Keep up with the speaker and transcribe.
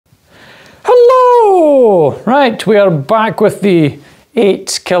So, right, we are back with the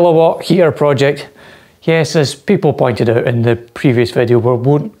 8 kilowatt heater project. Yes, as people pointed out in the previous video,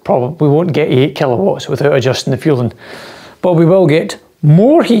 we won't get 8 kilowatts without adjusting the fueling, but we will get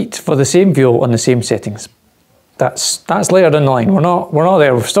more heat for the same fuel on the same settings. That's later down the line. We're not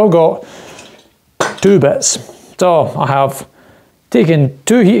there. We've still got 2 bits. So I have taken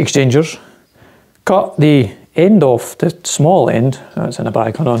 2 heat exchangers, cut the end off, the small end. That's in a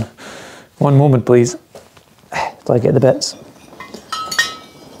bag. Hold on. One moment, please, till I get the bits.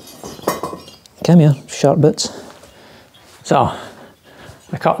 Come here, sharp bits. So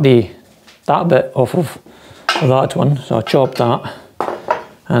I cut that bit off of that one, so I chopped that,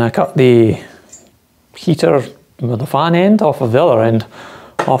 and I cut the heater with the fan end off of the other end,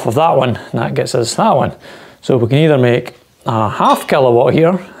 off of that one, and that gets us that one. So we can either make a half kilowatt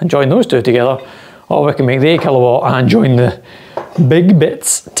here and join those two together, or we can make the 8 kilowatt and join the big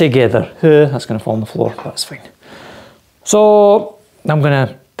bits together. That's going to fall on the floor, that's fine. So I'm going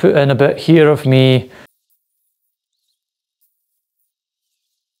to put in a bit here of me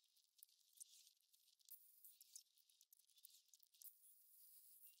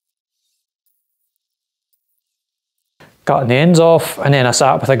cutting the ends off, and then I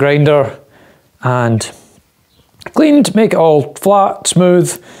sat with a grinder and cleaned, make it all flat,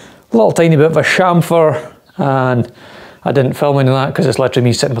 smooth, a little tiny bit of a chamfer, and I didn't film any of that because it's literally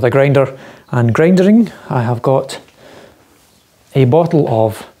me sitting with a grinder and grindering. I have got a bottle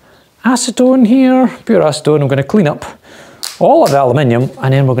of acetone here, pure acetone. I'm going to clean up all of the aluminium,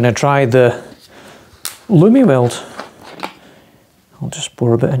 and then we're going to try the Lumiweld. I'll just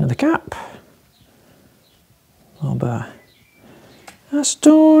pour a bit into the cap. A little bit of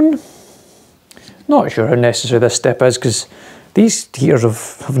acetone. Not sure how necessary this step is because these heaters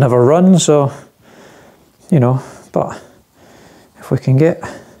have never run, so you know, but if we can get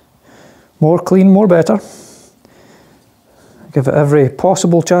more clean, more better. Give it every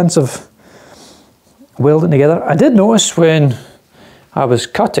possible chance of welding together. I did notice when I was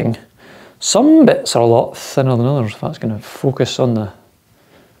cutting, some bits are a lot thinner than others. If that's going to focus on the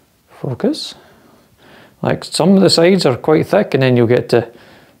focus. Like some of the sides are quite thick, and then you'll get to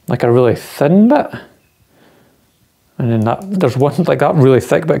like a really thin bit. And then there's one like that really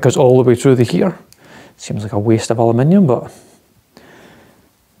thick bit goes all the way through the heater. Seems like a waste of aluminium, but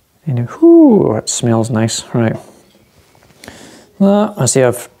anyway, whoo, it smells nice. Right. That, I see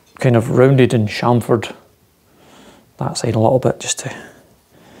I've kind of rounded and chamfered that side a little bit just to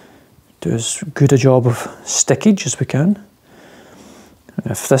do as good a job of stickage as we can.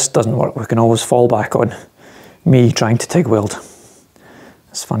 If this doesn't work, we can always fall back on me trying to TIG weld.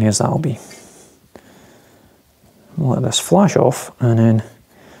 As funny as that'll be. I'll let this flash off and then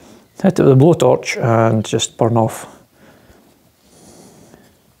hit it with a blowtorch and just burn off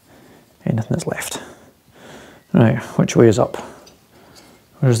anything that's left. Right, which way is up?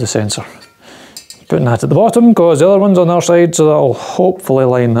 Where's the sensor? Putting that at the bottom because the other one's on our side, so that'll hopefully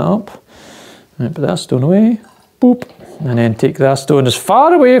line that up. Right, put that stone away, boop, and then take that stone as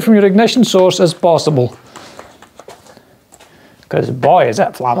far away from your ignition source as possible. Because boy is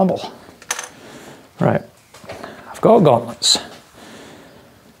it flammable. Right, I've got gauntlets.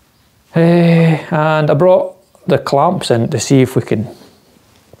 And I brought the clamps in to see if we can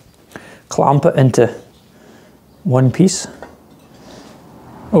clamp it into one piece.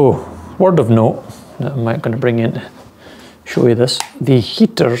 Oh, word of note that I'm going to bring in to show you this. The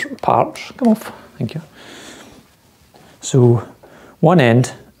heater parts, come off, thank you. So one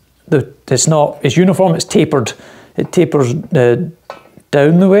end, it's uniform, it's tapered. It tapers down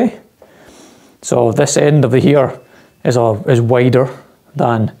the way. So this end of the heater is wider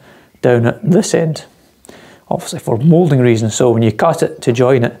than down at this end. Obviously for moulding reasons, so when you cut it to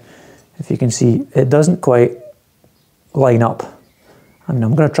join it, if you can see, it doesn't quite line up. I mean,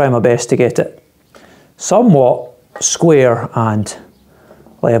 I'm going to try my best to get it somewhat square and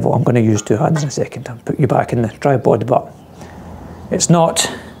level. I'm going to use 2 hands in a second and put you back in the tripod, but it's not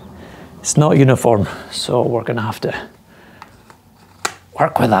uniform, so we're going to have to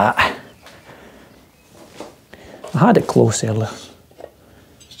work with that. I had it close earlier.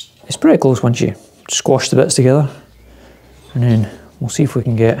 It's pretty close once you squash the bits together, and then we'll see if we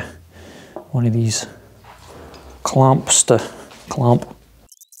can get one of these clamps to clamp.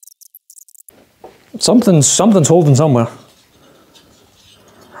 Something's holding somewhere.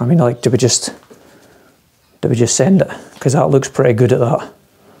 I mean, like, do we just send it? Because that looks pretty good at that.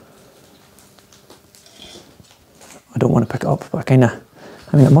 I don't want to pick it up, but I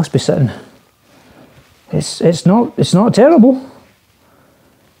mean, it must be sitting. It's not terrible.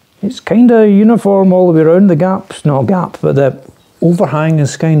 It's kind of uniform all the way around. The gap's not a gap, but the overhang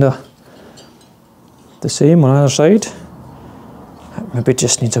is kind of the same on the other side. Maybe it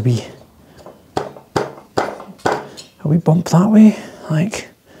just needs a wee bump that way, like,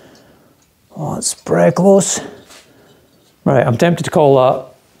 oh, it's pretty close. Right, I'm tempted to call that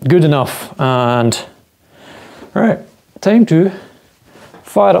good enough, and right, time to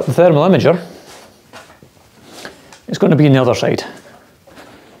fire up the thermal imager. It's going to be on the other side,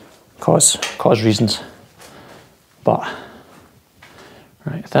 cause reasons, but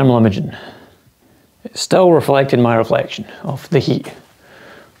right, thermal imaging. It's still reflecting my reflection of the heat,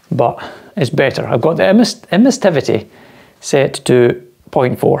 but it's better. I've got the emissivity set to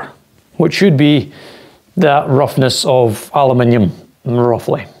 0.4, which should be that roughness of aluminium,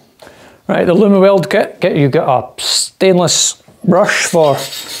 roughly. Right, the Lumiweld kit, you get a stainless brush for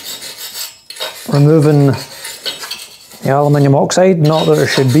removing the aluminium oxide. Not that there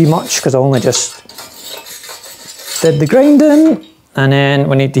should be much, because I only just did the grinding, and then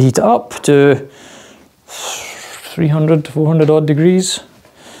we need to heat it up to 300 to 400 odd degrees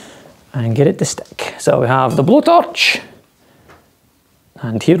and get it to stick. So we have the blowtorch,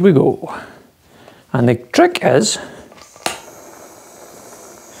 and here we go. And the trick is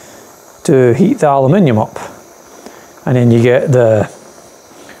to heat the aluminium up, and then you get the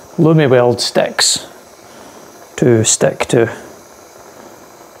Lumiweld sticks to stick to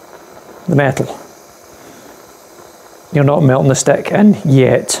the metal. You're not melting the stick in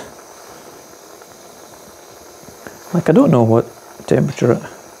yet. Like, I don't know what temperature it.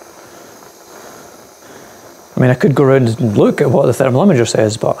 I mean, I could go around and look at what the thermal imager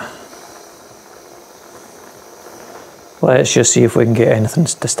says, but let's just see if we can get anything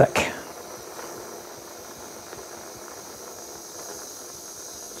to stick.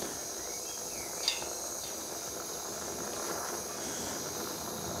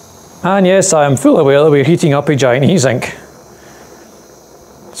 And yes, I am fully aware that we're heating up a giant heatsink.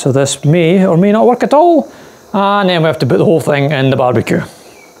 So this may or may not work at all, and then we have to put the whole thing in the barbecue.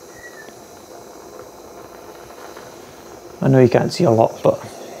 I know you can't see a lot, but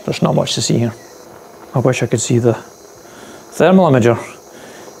there's not much to see here. I wish I could see the thermal imager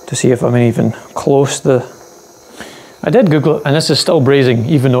to see if I'm even close to I did Google it, and this is still brazing,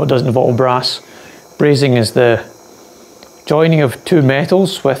 even though it doesn't involve brass. Brazing is the joining of two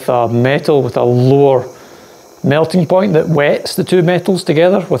metals with a metal with a lower melting point that wets the two metals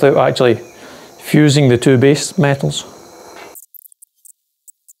together without actually fusing the two base metals.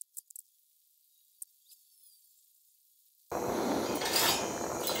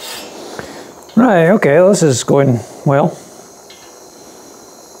 Right, okay, this is going well.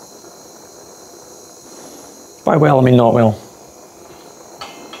 By well, I mean not well.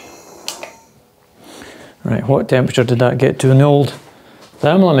 Right, what temperature did that get to in the old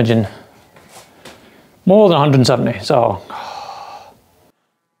thermal imaging? More than 170, so...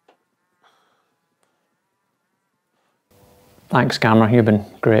 Thanks camera, you've been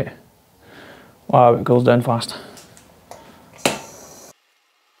great. Wow, it goes down fast.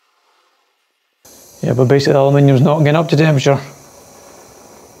 Yeah, but basically the aluminium's not getting up to temperature,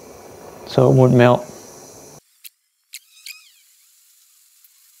 so it won't melt.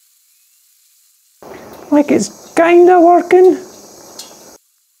 Like, it's kinda working,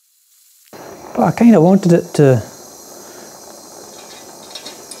 but I kinda wanted it to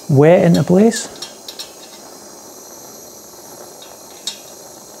wet into place.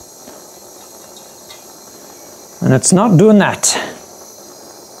 And it's not doing that.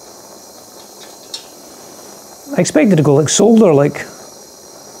 I expected it to go like solder, like,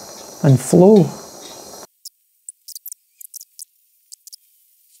 and flow.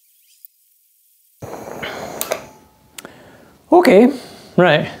 Okay,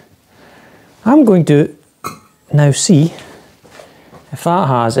 right. I'm going to now see if that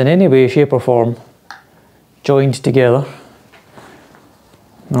has in any way, shape or form joined together.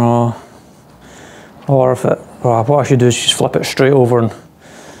 Or if it, well, what I should do is just flip it straight over and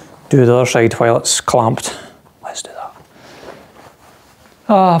do the other side while it's clamped. Let's do that.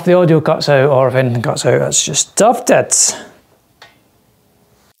 Ah, if the audio cuts out or if anything cuts out, it's just tough tits.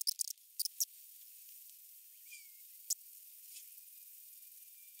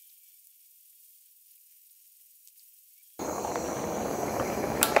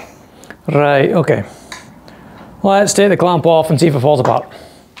 Right, okay. Let's take the clamp off and see if it falls apart.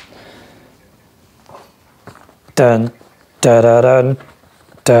 Dun, dun, dun, dun,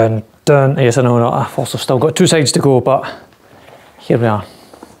 dun, dun. Yes, I know, I've also still got two sides to go, but here we are.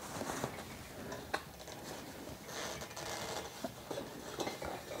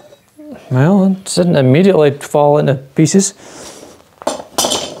 Well, it didn't immediately fall into pieces.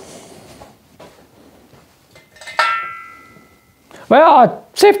 Well,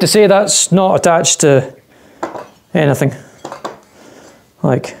 safe to say that's not attached to anything.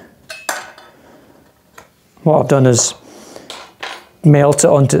 Like, what I've done is melt it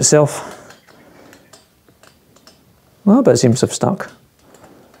onto itself. Well, that bit seems to have stuck.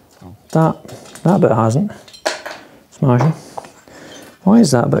 That bit hasn't. Smashing. Why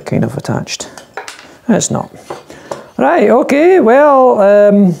is that bit kind of attached? It's not. Right, okay,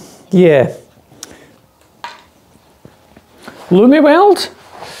 well, yeah. Lumiweld?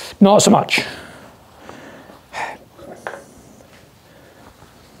 Not so much.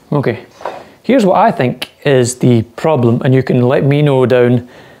 Okay, here's what I think is the problem, and you can let me know down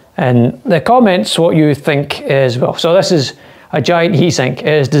in the comments what you think as well. So this is a giant heatsink. It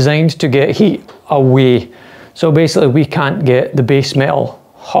is designed to get heat away. So basically we can't get the base metal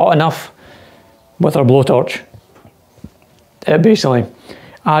hot enough with our blowtorch. It basically,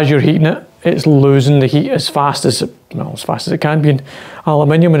 as you're heating it, it's losing the heat as fast as it can be in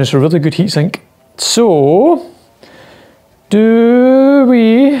aluminium, and it's a really good heatsink. So, do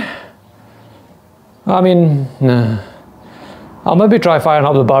we, nah. I'll maybe try firing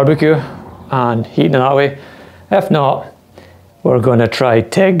up the barbecue and heating it that way. If not, we're gonna try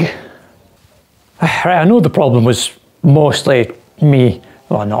TIG. Right, I know the problem was mostly me.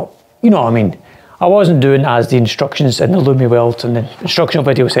 Well, not, you know what I mean. I wasn't doing as the instructions in the Lumiweld and the instructional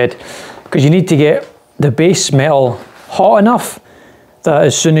video said, because you need to get the base metal hot enough that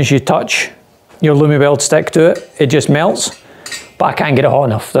as soon as you touch your Lumiweld stick to it, it just melts. But I can't get it hot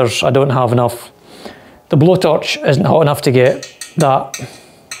enough. I don't have enough. The blowtorch isn't hot enough to get that.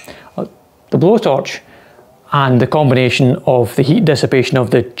 The blowtorch and the combination of the heat dissipation of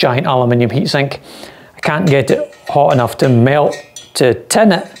the giant aluminium heatsink, I can't get it hot enough to melt, to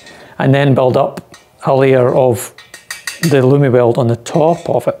tin it, and then build up a layer of the Lumiweld on the top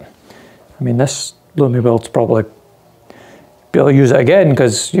of it. I mean, this Lumiweld's probably be able to use it again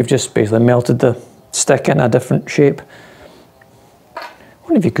because you've just basically melted the stick in a different shape. I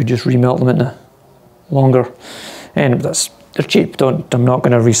wonder if you could just remelt them into longer. And they're cheap. I'm not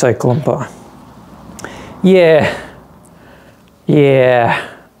going to recycle them, but yeah.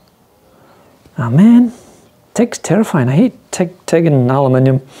 Oh man, TIG's terrifying. I hate TIG and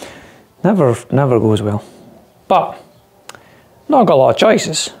aluminium. Never goes well. But not got a lot of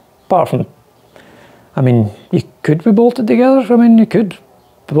choices. Apart from, I mean, you could be bolted together. I mean, you could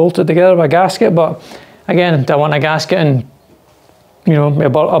be bolted together by a gasket, but again, do I want a gasket and, you know,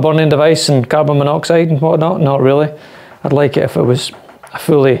 a burning device and carbon monoxide and whatnot? Not really. I'd like it if it was a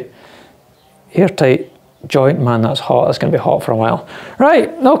fully airtight joint. Man, that's hot. That's going to be hot for a while. Right,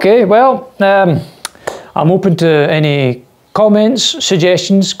 okay, well, I'm open to any comments,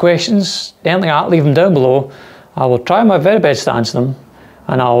 suggestions, questions, anything like that, leave them down below. I will try my very best to answer them,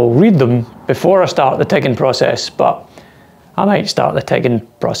 and I'll read them before I start the TIGging process, but I might start the TIGging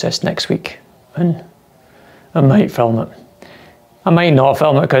process next week, and I might film it. I might not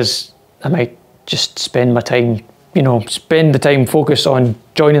film it because I might just spend my time, you know, spend the time focused on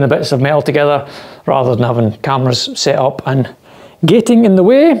joining the bits of metal together rather than having cameras set up and getting in the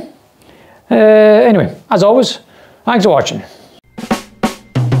way. Anyway, as always, thanks for watching.